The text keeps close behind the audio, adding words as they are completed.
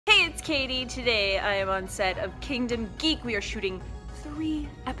it's Katie. Today I am on set of Kingdom Geek. We are shooting 3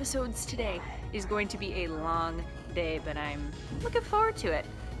 episodes today. It is going to be a long day, but I'm looking forward to it.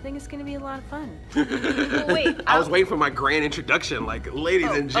 I think it's going to be a lot of fun. Wait, I was waiting for my grand introduction, like,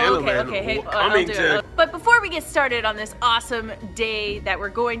 ladies and gentlemen, Hey, coming to... But before we get started on this awesome day that we're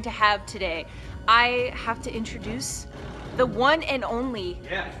going to have today, I have to introduce the one and only,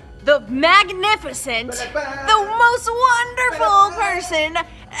 the magnificent, the most wonderful person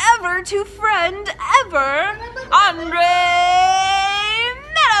ever to friend ever,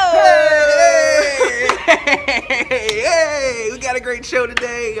 Hey, we got a great show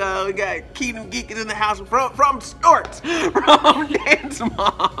today. We got Kingdom Geek is in the house from Storks, from Dance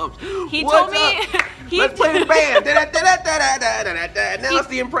Moms. He told me. Let's play the band. Now it's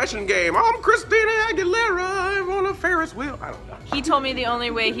the impression game. I'm Christina Aguilera. I'm on a Ferris wheel. I don't know. He told me the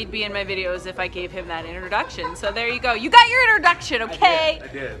only way he'd be in my video is if I gave him that introduction. So there you go. You got your introduction, okay? I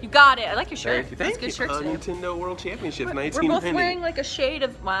did. You got it. I like your shirt. Thank you. Good shirt today. Nintendo World Championships, We're both wearing like a shade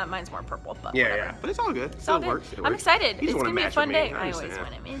of, well, mine's more purple, but whatever. Yeah, but it's all good. It's all good. Works. I'm excited. It's gonna be a fun day. I always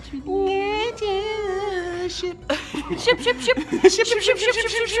want to match with you. Ship. I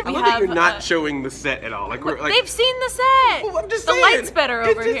love that you're not showing the set at all. Like we're like. They've seen the set. Well, I'm just the saying. light's better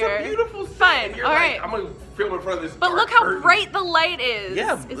over here. It's a beautiful set. Fine. You're all like, right. I'm gonna film in front of this. But look how bright the light is.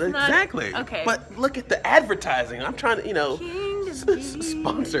 Yeah, it's exactly. Not, okay. But look at the advertising. I'm trying to, you know,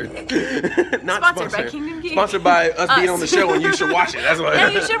 sponsored. Not sponsored by Kingdom Geek. Sponsored by us being on the show, and you should watch it. That's what. Yeah,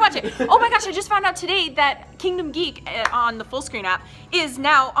 you should watch it. Oh my gosh, I just found out today that Kingdom Geek on the full screen app is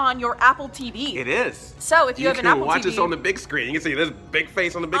now on your Apple TV. It is. So if you have an Apple TV, watch us on the big screen. You can see this big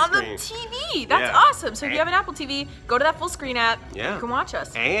face on the big screen. On the TV. That's awesome. So if you have an Apple TV, go to that full screen app. Yeah. You can watch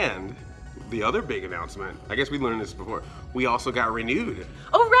us. And the other big announcement, I guess we learned this before, we also got renewed.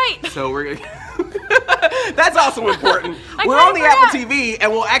 Oh, right. So we're that's also important. We're on the Apple TV,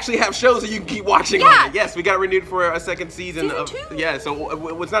 and we'll actually have shows that you can keep watching on it. Yes, we got renewed for a second season. Season 2? Yeah,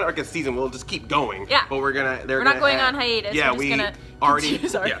 so it's not like a season, we'll just keep going. Yeah. But we're not going on hiatus. Yeah, we're just gonna already.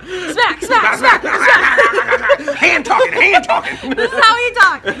 Sorry. Yeah. Smack. Hand talking. This is how we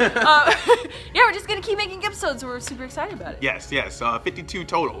talk. Yeah, we're just gonna keep making episodes. So we're super excited about it. Yes. 52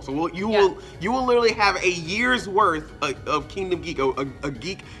 total. So you will literally have a year's worth of Kingdom Geek,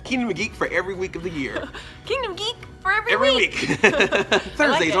 Kingdom Geek for every week of the year. Kingdom Geek for every week.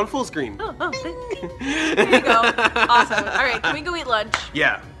 Thursdays on full screen. There you go. Awesome. All right, can we go eat lunch?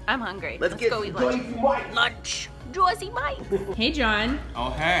 Yeah. I'm hungry. Let's go eat lunch. Lunch. Jersey Mike. Hey, John. Oh,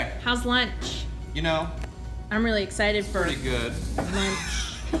 hey. How's lunch? You know, I'm really excited for pretty good.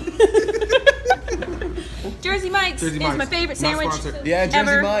 lunch. Jersey Mike's is my favorite sandwich. Yeah, Jersey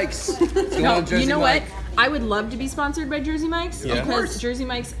ever. Mike's. No, you know what? I would love to be sponsored by Jersey Mike's because Jersey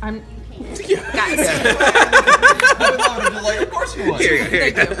Mike's, guys. I would love to, like, of course you would.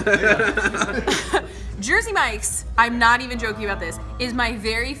 Thank you. Jersey Mike's, I'm not even joking about this, is my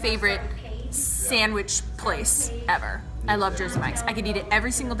very favorite sandwich place ever. I love Jersey Mike's. I could eat it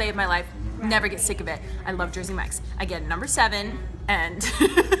every single day of my life, never get sick of it. I love Jersey Mike's. I get number 7 and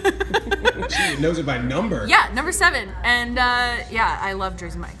She knows it by number. yeah, number 7. And yeah, I love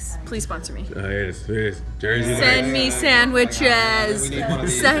Jersey Mike's. Please sponsor me. It is Jersey Send me sandwiches.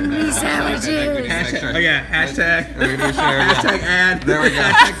 Send me sandwiches. Hashtag. Oh yeah, hashtag. Hashtag ad. There we go.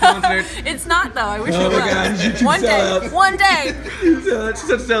 Hashtag sponsored. It's not though. I wish Oh it my was. God, you can One sell day. out. One day. She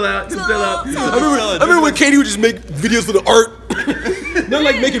said sell out. Sell out. I remember when Katie would just make videos for the art. Not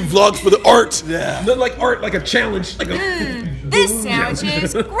like making vlogs for the art. Yeah. Not like art, like a challenge. Like a. This sandwich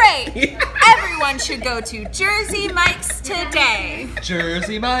is great. Everyone should go to Jersey Mike's today.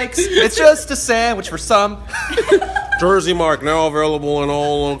 Jersey Mike's. It's just a sandwich for some. Jersey Mike, now available in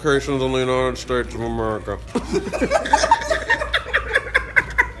all locations in the United States of America.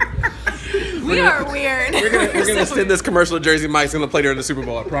 We are weird. We're gonna send this commercial to Jersey Mike's gonna play during the Super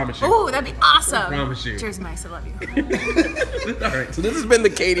Bowl, I promise you. Ooh, that'd be awesome. Promise you. Jersey Mike's, I love you. Alright, so this has been the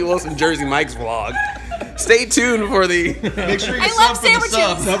Katie Wilson Jersey Mike's vlog. Stay tuned for the Make sure you I love sandwiches.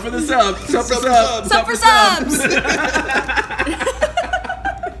 Sub for the sub. Sub for subs. Sub for subs.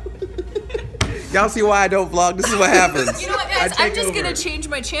 Y'all see why I don't vlog? This is what happens. You know what, guys? I'm just gonna change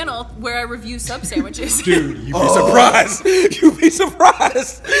my channel where I review sub sandwiches. Dude, You'd be surprised. You'd be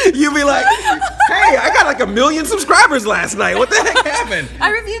surprised. You'd be like, hey, I got like 1 million subscribers last night. What the heck happened?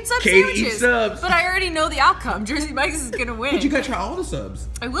 I reviewed sub Katie sandwiches, eats subs. but I already know the outcome. Jersey Mike's is gonna win. But you gotta try all the subs.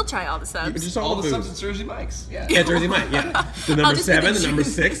 I will try all the subs. Just All all the foods. subs at Jersey Mike's. Yeah. Yeah, Jersey Mike. Yeah. The number just be the 7, the number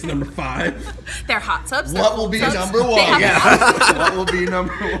 6, the number 5. They're hot subs. What will be subs. number They 1? have Yeah. What will be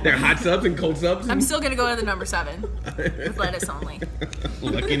number 1? They're hot subs and cold subs. I'm still gonna go to the number 7 with lettuce only.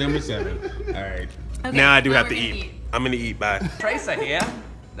 Lucky number 7. All right. Okay, Now I do now have we're to gonna eat. I'm gonna eat. Bye. Tracer here.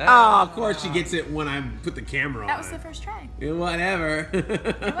 Oh, of course she gets it when I put the camera on. That was the first try. Yeah, whatever.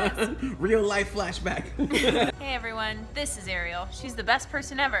 was. Real life flashback. Hey everyone, this is Ariel. She's the best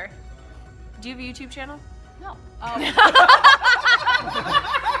person ever. Do you have a YouTube channel? No. Oh.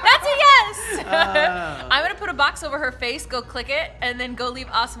 That's a yes! I'm gonna put a box over her face, go click it, and then go leave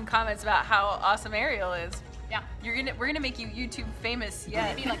awesome comments about how awesome Ariel is. Yeah. We're gonna make you YouTube famous.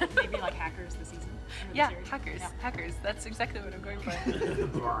 Yeah. Maybe like Hackers this season. Yeah, Series. hackers. Yeah. Hackers. That's exactly what I'm going for.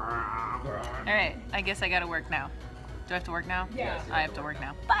 Alright, I guess I gotta work now. Do I have to work now? Yeah. I have to work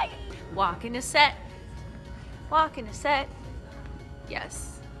now. Bye! Walking to set. Walking to set.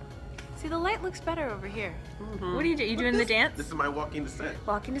 Yes. See, the light looks better over here. What are you doing? You doing the dance? This is my walking to set.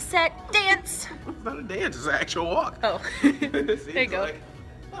 Walking to set. Dance! It's not a dance, it's an actual walk. Oh. See, There you it's go. like,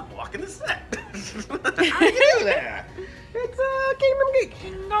 I'm walking the set. How do you do that? It's Kingdom Geek.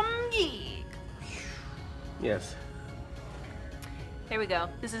 Kingdom Geek. Yes. There we go.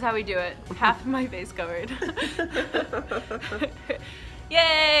 This is how we do it. Half of my face covered.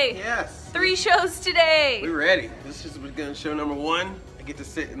 Yay! Yes. 3 shows today. We're ready. This is gonna show number 1. I get to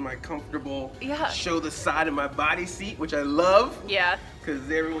sit in my comfortable, show the side of my body seat, which I love. Yeah. Because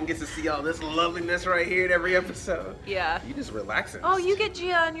everyone gets to see all this loveliness right here in every episode. Yeah. You just relax it. Oh, you get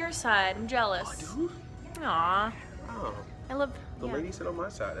Gia on your side. I'm jealous. Oh, I do? Aw. Oh. I love The ladies sit on my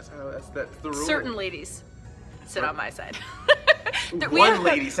side. That's the rule. certain ladies sit on my side. One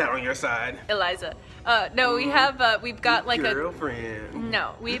lady sat on your side. Eliza. No, we have we've got like girlfriend.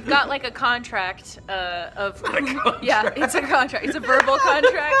 No, we've got like a contract of Not a contract. Yeah, it's a contract. It's a verbal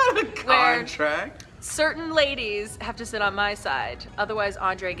contract. Not a contract. Where certain ladies have to sit on my side. Otherwise,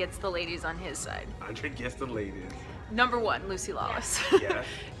 Andre gets the ladies on his side. Andre gets the ladies. Number 1, Lucy Lawless. Yeah.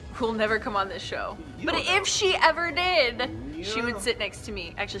 Who'll never come on this show. You But don't know. if she ever did, she Yeah. would sit next to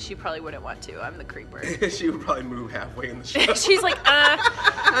me. Actually, she probably wouldn't want to. I'm the creeper. She would probably move halfway in the show. She's like,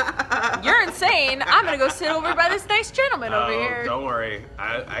 you're insane. I'm gonna go sit over by this nice gentleman over here. Don't worry.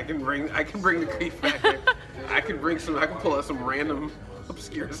 I can bring the creep factor. I can pull out some random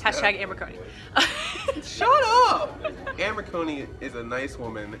obscure stuff. Hashtag Amber Coney. Shut up! Amber Coney is a nice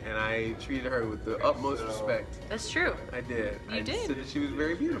woman, and I treated her with the utmost respect. That's true. I did. You I did. said that she was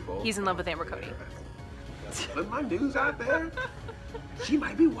very beautiful. He's in love with Amber Coney. But my news out there, she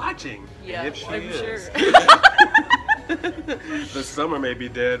might be watching. Yeah, And if she I'm is, sure. the summer may be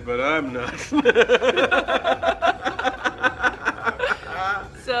dead, but I'm not.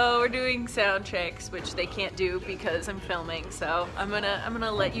 So we're doing sound checks, which they can't do because I'm filming. So I'm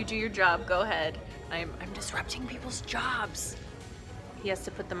gonna let you do your job. Go ahead. I'm disrupting people's jobs. He has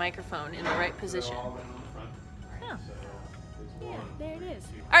to put the microphone in the right position. Oh. Yeah, there it is.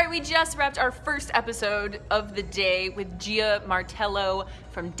 All right, we just wrapped our first episode of the day with Gia Martello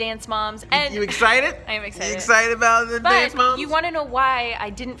from Dance Moms. And You excited? I am excited. You excited about the Dance But Moms? you want to know why I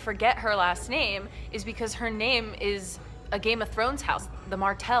didn't forget her last name is because her name is a Game of Thrones house, the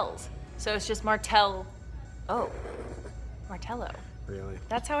Martells. So it's just Martello. Really?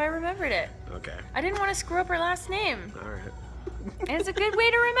 That's how I remembered it. Okay. I didn't want to screw up her last name. All right. And it's a good way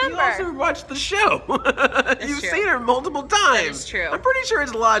to remember. You also watched the show. You've true. seen her multiple times. is true. I'm pretty sure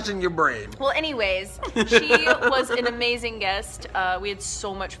it's lodged in your brain. Well, anyways, she was an amazing guest. We had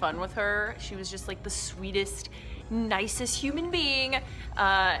so much fun with her. She was just like the sweetest, nicest human being.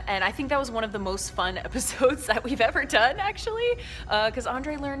 And I think that was one of the most fun episodes that we've ever done, actually, because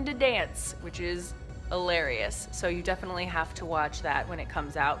Andre learned to dance, which is hilarious. So you definitely have to watch that when it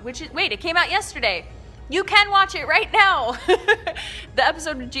comes out. Wait, it came out yesterday. You can watch it right now. The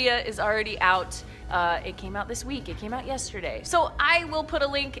episode with Gia is already out. It came out this week. It came out yesterday. So I will put a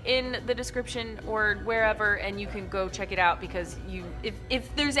link in the description or wherever, and you can go check it out because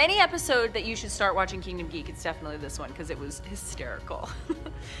if there's any episode that you should start watching Kingdom Geek, it's definitely this one because it was hysterical.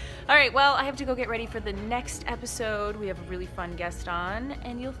 All right, well, I have to go get ready for the next episode. We have a really fun guest on,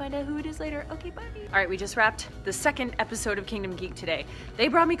 and you'll find out who it is later. Okay, bye. All right, we just wrapped the second episode of Kingdom Geek today. They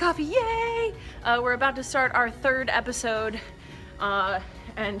brought me coffee, yay! We're about to start our third episode,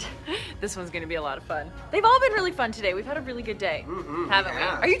 and this one's gonna be a lot of fun. They've all been really fun today. We've had a really good day, haven't we?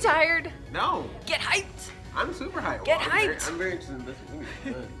 Are you tired? No. Get hyped! I'm super hyped. Get I'm hyped. I'm very interested in this.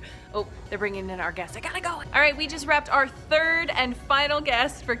 Oh, they're bringing in our guest. I gotta go. All right, we just wrapped our third and final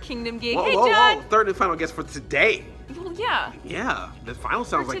guest for Kingdom Geek. Hey, John. Third and final guest for today. Well, yeah. Yeah, the final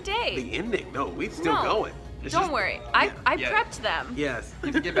sounds For like today. the ending. No, we're still No. going. It's Don't just- worry. I Yeah. prepped them. Yes.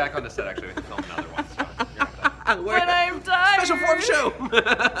 You can get back on the set actually. We can film another one. So you're okay. When I'm tired. Special fourth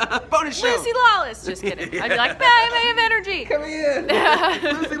show. Bonus the show. Lucy Lawless. Just kidding. I'd be like, I have energy. Come in.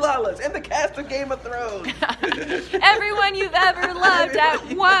 Lucy Lawless and the cast of Game of Thrones. Everyone you've ever loved at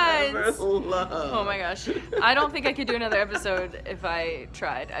once. Love. Oh my gosh. I don't think I could do another episode if I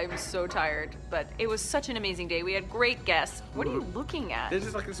tried. I'm so tired. But it was such an amazing day. We had great guests. What are you looking at? There's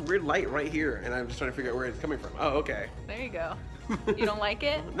just like this weird light right here, and I'm just trying to figure out where it's coming from. Oh, okay. There you go. You don't like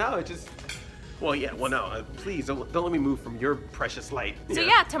it? No, it just. Well, yeah. Well, no. Please don't let me move from your precious light. So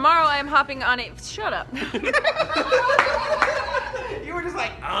yeah, tomorrow I am hopping on a. Shut up. You were just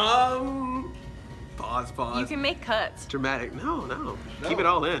like, pause. You can make cuts. Dramatic. No. Keep it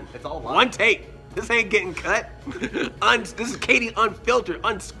all in. It's all live. One take. This ain't getting cut. This is Katie unfiltered,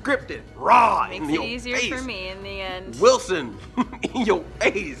 unscripted, raw. Makes in it your easier face. for me in the end. Wilson, in your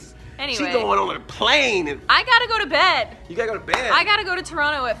face. Anyway. She going on a plane. And I gotta go to bed. you gotta go to bed. I gotta go to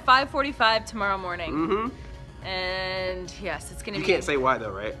Toronto at 5:45 tomorrow morning. Mm-hmm. And yes, it's gonna be. You can't say why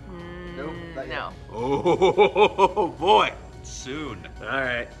though, right? Nope, not yet. No. Oh boy. Soon. All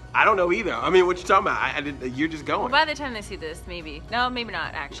right. I don't know either. I mean, what you talking about? You're just going. Well, by the time they see this, maybe. No, maybe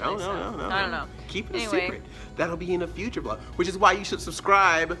not actually. No. I don't know. Keep it a Anyway. secret. That'll be in a future vlog, which is why you should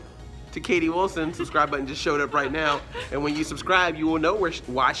subscribe to Katie Wilson. Subscribe button just showed up right now, and when you subscribe, you will know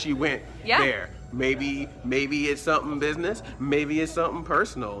why she went there. Maybe it's something business. Maybe it's something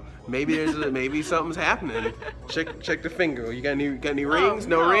personal. Maybe maybe something's happening. Check the finger. You got any rings?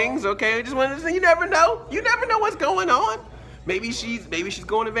 No rings. Okay. I just wanted to say you never know. You never know what's going on. Maybe she's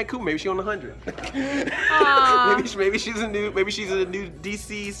going to Vancouver. Maybe she's on 100. maybe she's a new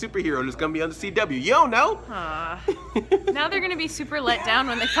DC superhero that's gonna be on the CW. You don't know. Now they're gonna be super let down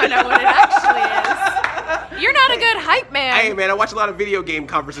when they find out what it actually is. You're not a good hype man. Hey man, I watch a lot of video game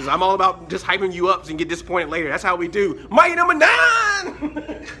conferences. I'm all about just hyping you up so you can get disappointed later. That's how we do. Mighty number 9.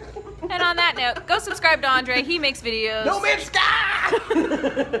 And on that note, go subscribe to Andre. He makes videos. No Man's Sky.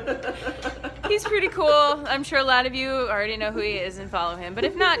 He's pretty cool. I'm sure a lot of you already know who he is and follow him. But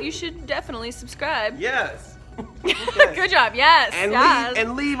if not, you should definitely subscribe. Yes. Good job. Yes.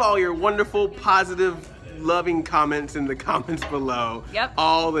 And leave all your wonderful, positive, loving comments in the comments below. Yep.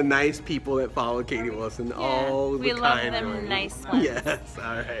 All the nice people that follow Katie Wilson. All the we love kind them ones. nice ones. Yes.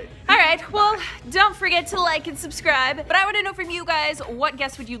 All right. All right, well, don't forget to like and subscribe. But I want to know from you guys, what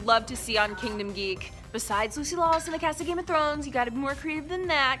guests would you love to see on Kingdom Geek? Besides Lucy Lawless and the cast of Game of Thrones, you gotta be more creative than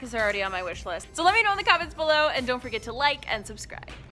that, because they're already on my wish list. So let me know in the comments below, and don't forget to like and subscribe.